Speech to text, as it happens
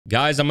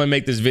Guys, I'm gonna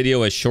make this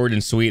video as short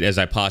and sweet as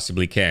I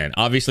possibly can.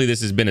 Obviously,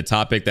 this has been a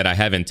topic that I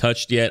haven't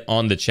touched yet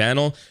on the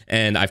channel,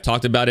 and I've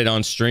talked about it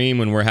on stream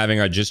when we're having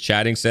our just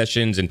chatting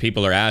sessions and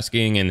people are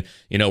asking, and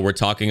you know, we're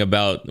talking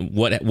about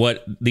what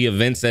the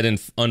events that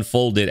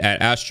unfolded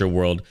at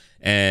Astroworld,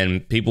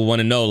 and people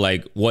want to know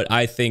like what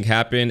I think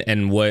happened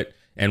and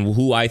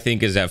who I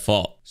think is at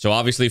fault. So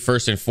obviously,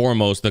 first and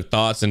foremost, the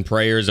thoughts and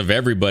prayers of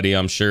everybody,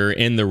 I'm sure,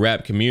 in the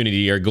rap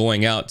community are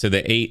going out to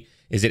the 8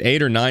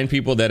 or 9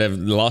 people that have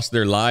lost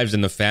their lives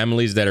and the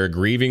families that are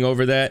grieving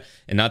over that.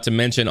 And not to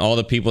mention all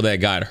the people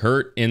that got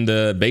hurt in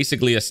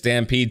basically a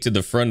stampede to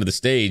the front of the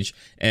stage.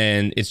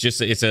 And it's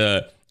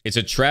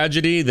a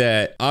tragedy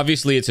that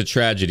obviously it's a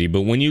tragedy,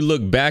 but when you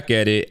look back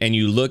at it and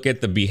you look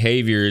at the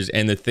behaviors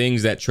and the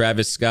things that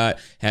Travis Scott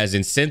has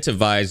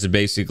incentivized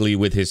basically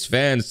with his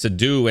fans to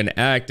do and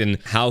act and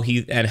how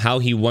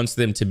he wants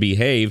them to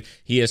behave,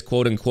 he has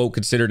quote unquote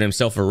considered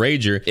himself a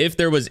rager. If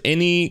there was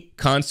any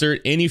concert,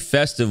 any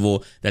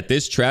festival that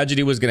this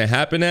tragedy was going to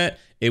happen at,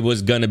 it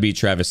was going to be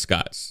Travis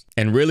Scott's.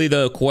 And really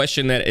the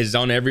question that is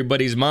on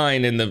everybody's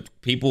mind and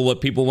what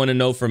people want to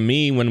know from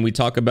me when we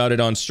talk about it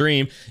on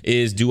stream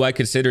is, do I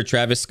consider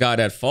Travis Scott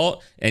at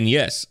fault? And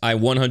yes, I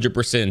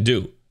 100%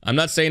 do. I'm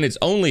not saying it's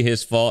only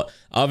his fault.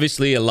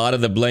 Obviously, a lot of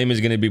the blame is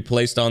going to be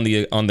placed on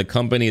the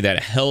company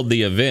that held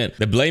the event.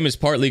 The blame is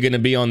partly going to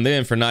be on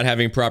them for not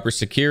having proper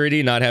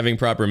security, not having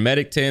proper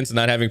medic tents,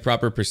 not having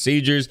proper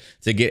procedures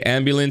to get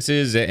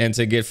ambulances and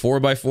to get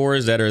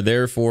 4x4s that are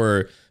there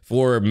for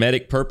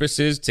medic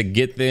purposes, to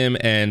get them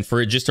and for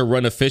it just to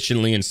run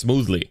efficiently and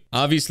smoothly.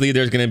 Obviously,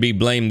 there's going to be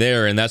blame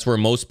there, and that's where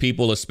most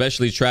people,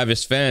 especially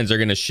Travis fans, are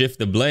going to shift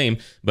the blame.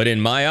 But in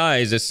my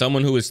eyes, as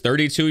someone who is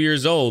 32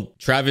 years old,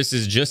 Travis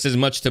is just as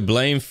much to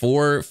blame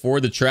for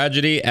the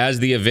tragedy as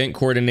the event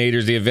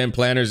coordinators, the event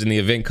planners, and the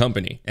event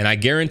company. And I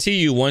guarantee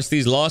you, once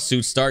these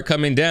lawsuits start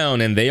coming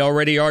down, and they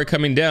already are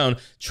coming down,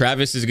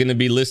 Travis is going to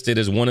be listed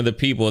as one of the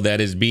people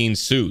that is being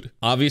sued.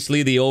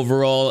 Obviously, the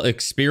overall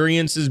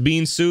experience is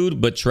being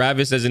sued, but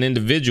Travis as an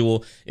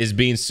individual is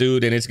being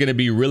sued, and it's going to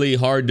be really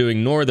hard to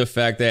ignore the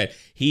fact that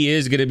he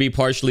is going to be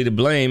partially to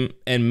blame,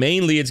 and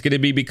mainly it's going to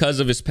be because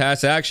of his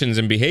past actions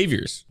and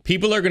behaviors.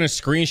 People are going to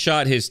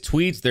screenshot his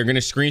tweets, they're going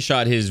to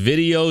screenshot his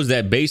videos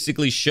that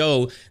basically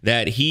show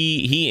that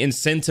he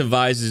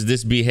incentivizes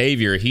this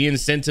behavior, he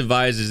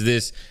incentivizes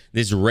this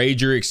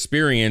rager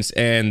experience.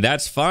 And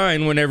that's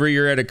fine whenever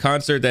you're at a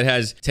concert that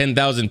has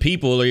 10,000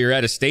 people, or you're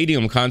at a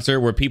stadium concert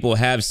where people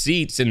have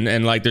seats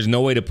and like there's no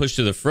way to push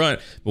to the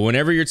front. But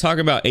whenever you're talking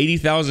about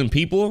 80,000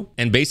 people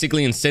and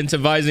basically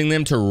incentivizing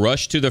them to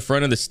rush to the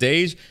front of the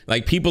stage,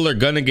 like, people are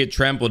gonna get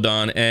trampled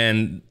on.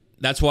 And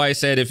that's why I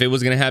said if it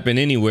was going to happen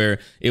anywhere,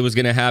 it was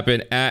going to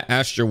happen at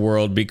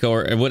Astroworld,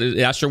 because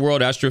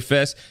Astroworld,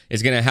 Astrofest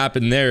is going to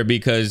happen there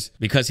because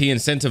he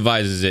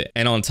incentivizes it.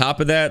 And on top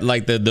of that,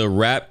 like the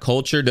rap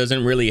culture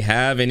doesn't really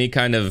have any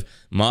kind of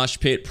mosh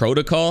pit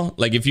protocol.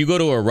 Like, if you go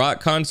to a rock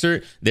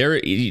concert,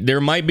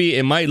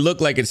 it might look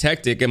like it's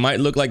hectic, it might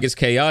look like it's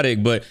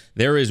chaotic, but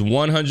there is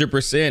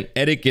 100%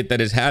 etiquette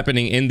that is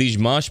happening in these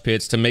mosh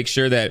pits to make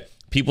sure that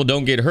people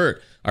don't get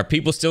hurt. Are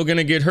people still going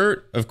to get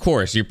hurt? Of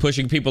course. You're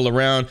pushing people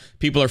around.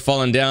 People are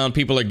falling down.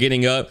 People are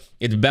getting up.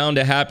 It's bound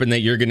to happen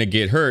that you're going to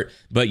get hurt,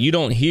 but you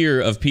don't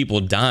hear of people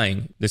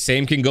dying. The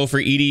same can go for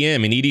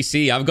EDM and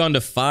EDC. I've gone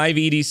to 5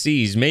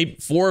 EDCs, maybe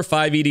 4 or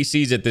 5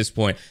 EDCs at this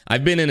point.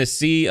 I've been in a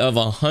sea of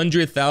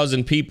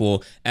 100,000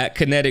 people at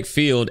Kinetic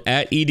Field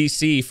at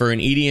EDC for an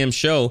EDM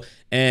show,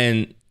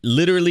 and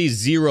literally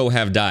 0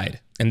 have died.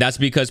 And that's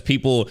because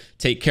people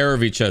take care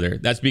of each other.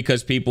 That's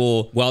because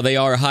people, while they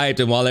are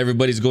hyped and while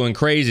everybody's going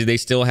crazy, they're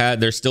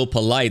still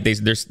polite.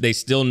 They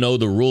still know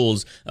the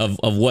rules of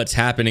what's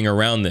happening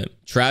around them.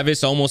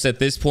 Travis almost at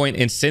this point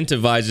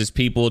incentivizes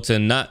people to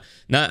not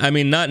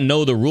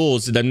know the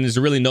rules. There's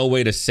really no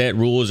way to set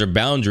rules or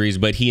boundaries,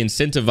 but he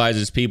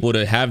incentivizes people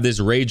to have this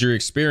rager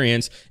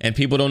experience, and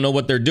people don't know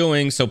what they're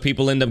doing, so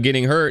people end up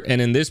getting hurt,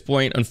 and in this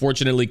point,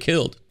 unfortunately,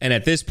 killed. And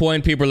at this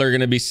point, people are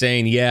going to be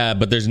saying, yeah,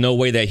 but there's no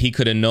way that he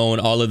could have known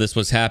all of this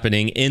was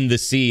happening in the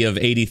sea of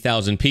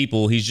 80,000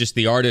 people. He's just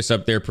the artist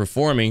up there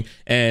performing.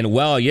 And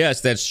while yes,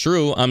 that's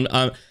true, I'm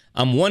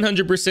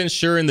 100%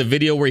 sure in the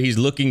video where he's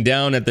looking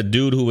down at the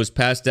dude who was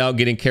passed out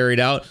getting carried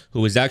out,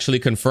 who was actually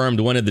confirmed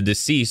one of the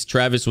deceased,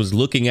 Travis was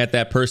looking at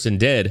that person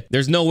dead.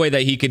 There's no way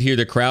that he could hear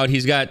the crowd.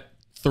 He's got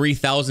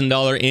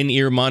 $3,000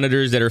 in-ear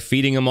monitors that are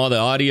feeding him all the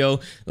audio.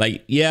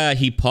 Like, yeah,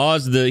 he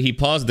paused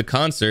the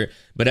concert,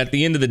 but at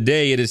the end of the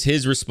day, it is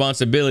his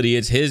responsibility.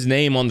 It's his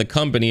name on the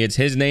company. It's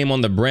his name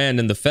on the brand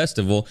and the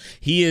festival.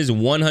 He is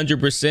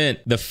 100%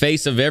 the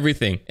face of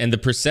everything. And the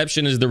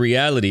perception is the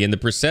reality. And the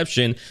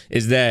perception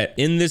is that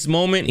in this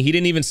moment, he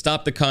didn't even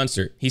stop the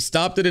concert. He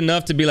stopped it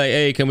enough to be like,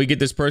 hey, can we get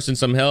this person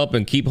some help,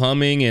 and keep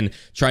humming and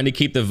trying to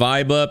keep the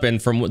vibe up. And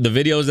from the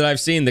videos that I've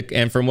seen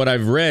and from what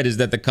I've read is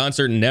that the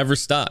concert never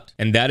stopped.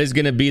 And that is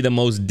going to be the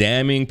most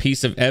damning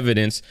piece of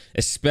evidence,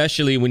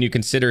 especially when you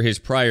consider his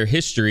prior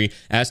history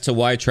as to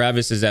why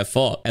Travis artist is at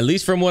fault. At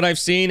least from what I've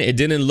seen, it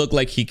didn't look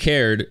like he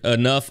cared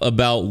enough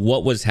about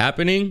what was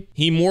happening.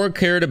 He more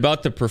cared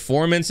about the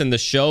performance and the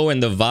show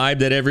and the vibe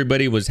that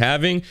everybody was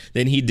having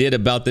than he did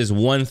about this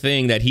one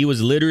thing that he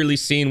was literally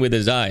seeing with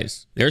his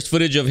eyes. There's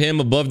footage of him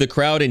above the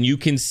crowd and you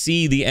can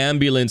see the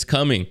ambulance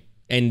coming.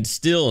 And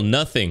still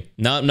nothing.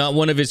 Not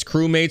one of his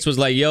crewmates was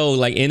like, yo,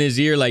 like in his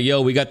ear, like,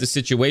 yo, we got the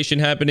situation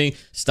happening.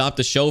 Stop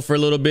the show for a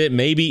little bit.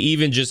 Maybe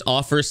even just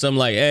offer some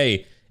like,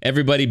 hey,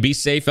 everybody be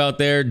safe out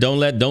there.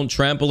 Don't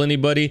trample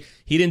anybody.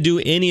 He didn't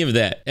do any of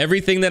that.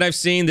 Everything that I've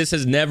seen, this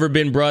has never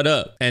been brought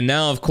up. And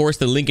now, of course,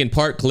 the Linkin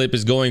Park clip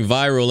is going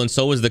viral. And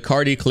so is the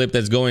Cardi clip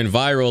that's going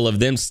viral of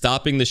them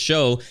stopping the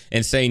show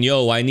and saying,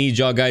 yo, I need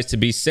y'all guys to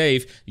be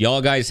safe.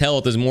 Y'all guys'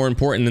 health is more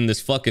important than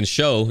this fucking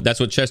show. That's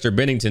what Chester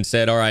Bennington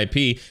said,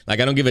 RIP. Like,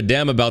 I don't give a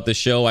damn about the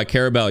show. I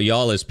care about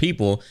y'all as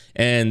people.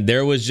 And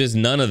there was just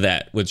none of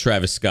that with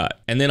Travis Scott.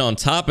 And then on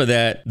top of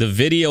that, the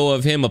video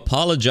of him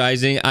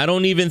apologizing, I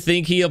don't even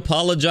think he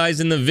apologized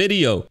in the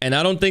video. And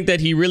I don't think that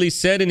he really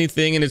said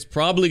anything. And it's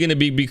probably going to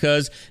be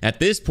because at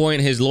this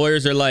point, his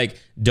lawyers are like,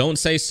 don't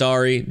say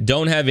sorry.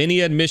 Don't have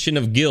any admission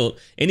of guilt.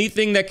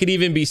 Anything that could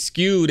even be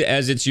skewed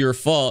as it's your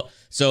fault.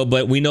 So,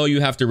 but we know you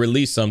have to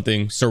release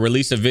something. So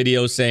release a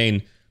video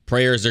saying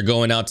prayers are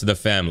going out to the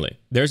family.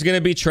 There's going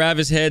to be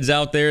Travis heads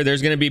out there.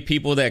 There's going to be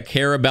people that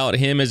care about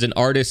him as an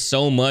artist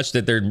so much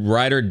that they're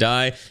ride or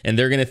die, and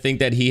they're going to think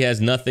that he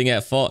has nothing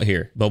at fault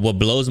here. But what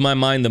blows my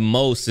mind the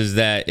most is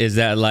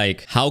that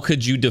like, how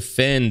could you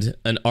defend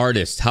an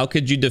artist? How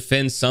could you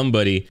defend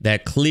somebody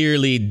that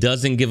clearly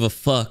doesn't give a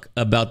fuck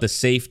about the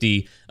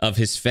safety of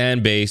his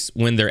fan base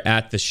when they're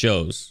at the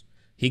shows?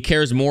 He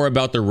cares more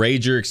about the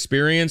rager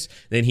experience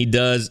than he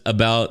does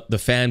about the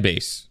fan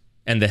base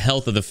and the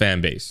health of the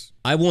fan base.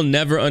 I will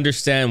never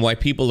understand why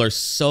people are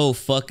so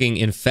fucking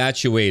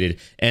infatuated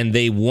and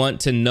they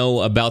want to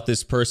know about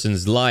this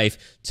person's life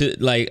to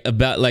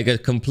about a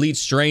complete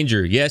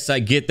stranger. Yes, I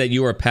get that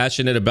you are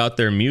passionate about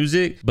their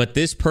music, but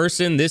this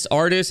person, this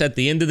artist, at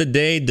the end of the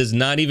day does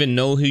not even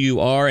know who you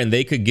are, and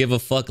they could give a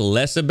fuck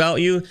less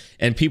about you.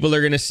 And people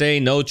are going to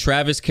say, no,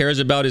 Travis cares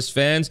about his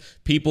fans.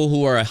 People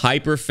who are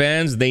hyper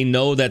fans, they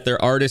know that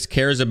their artist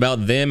cares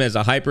about them as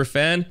a hyper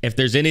fan. If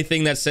there's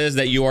anything that says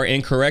that you are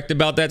incorrect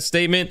about that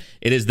statement,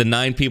 it is the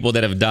 9 people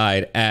that have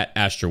died at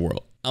Astroworld.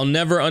 I'll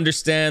never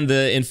understand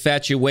the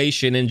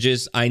infatuation and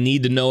just, I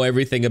need to know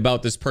everything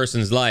about this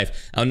person's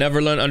life. I'll never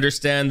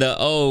understand the,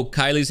 oh,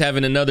 Kylie's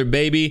having another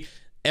baby.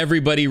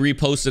 Everybody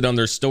reposted on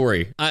their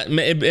story.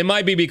 It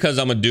might be because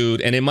I'm a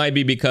dude, and it might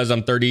be because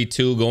I'm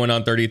 32 going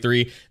on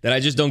 33 that I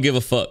just don't give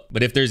a fuck.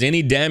 But if there's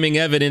any damning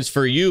evidence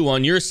for you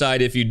on your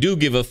side, if you do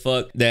give a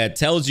fuck, that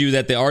tells you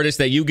that the artist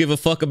that you give a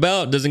fuck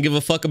about doesn't give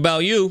a fuck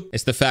about you,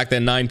 it's the fact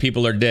that 9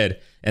 people are dead.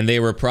 And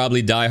they were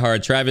probably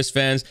diehard Travis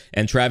fans,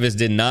 and Travis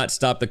did not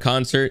stop the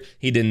concert.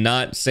 He did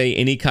not say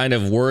any kind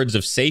of words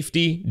of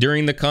safety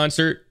during the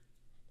concert.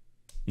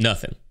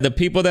 Nothing. The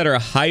people that are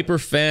hyper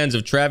fans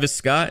of Travis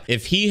Scott,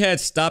 if he had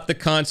stopped the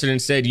concert and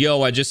said,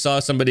 yo, I just saw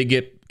somebody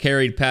get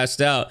carried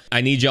passed out.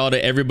 I need y'all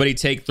to everybody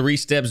take 3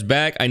 steps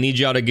back. I need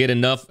y'all to get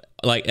enough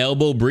like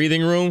elbow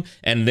breathing room,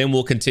 and then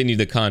we'll continue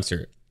the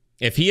concert.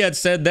 If he had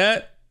said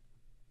that,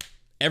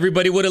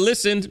 everybody would have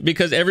listened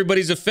because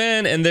everybody's a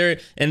fan and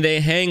they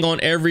hang on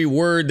every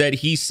word that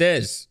he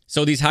says.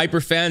 So these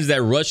hyper fans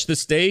that rush the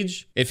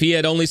stage, if he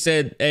had only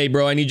said, hey,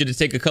 bro, I need you to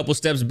take a couple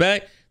steps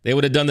back, they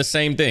would have done the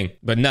same thing.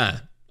 But nah,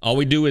 all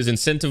we do is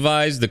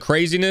incentivize the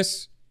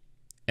craziness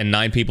and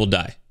 9 people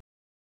die.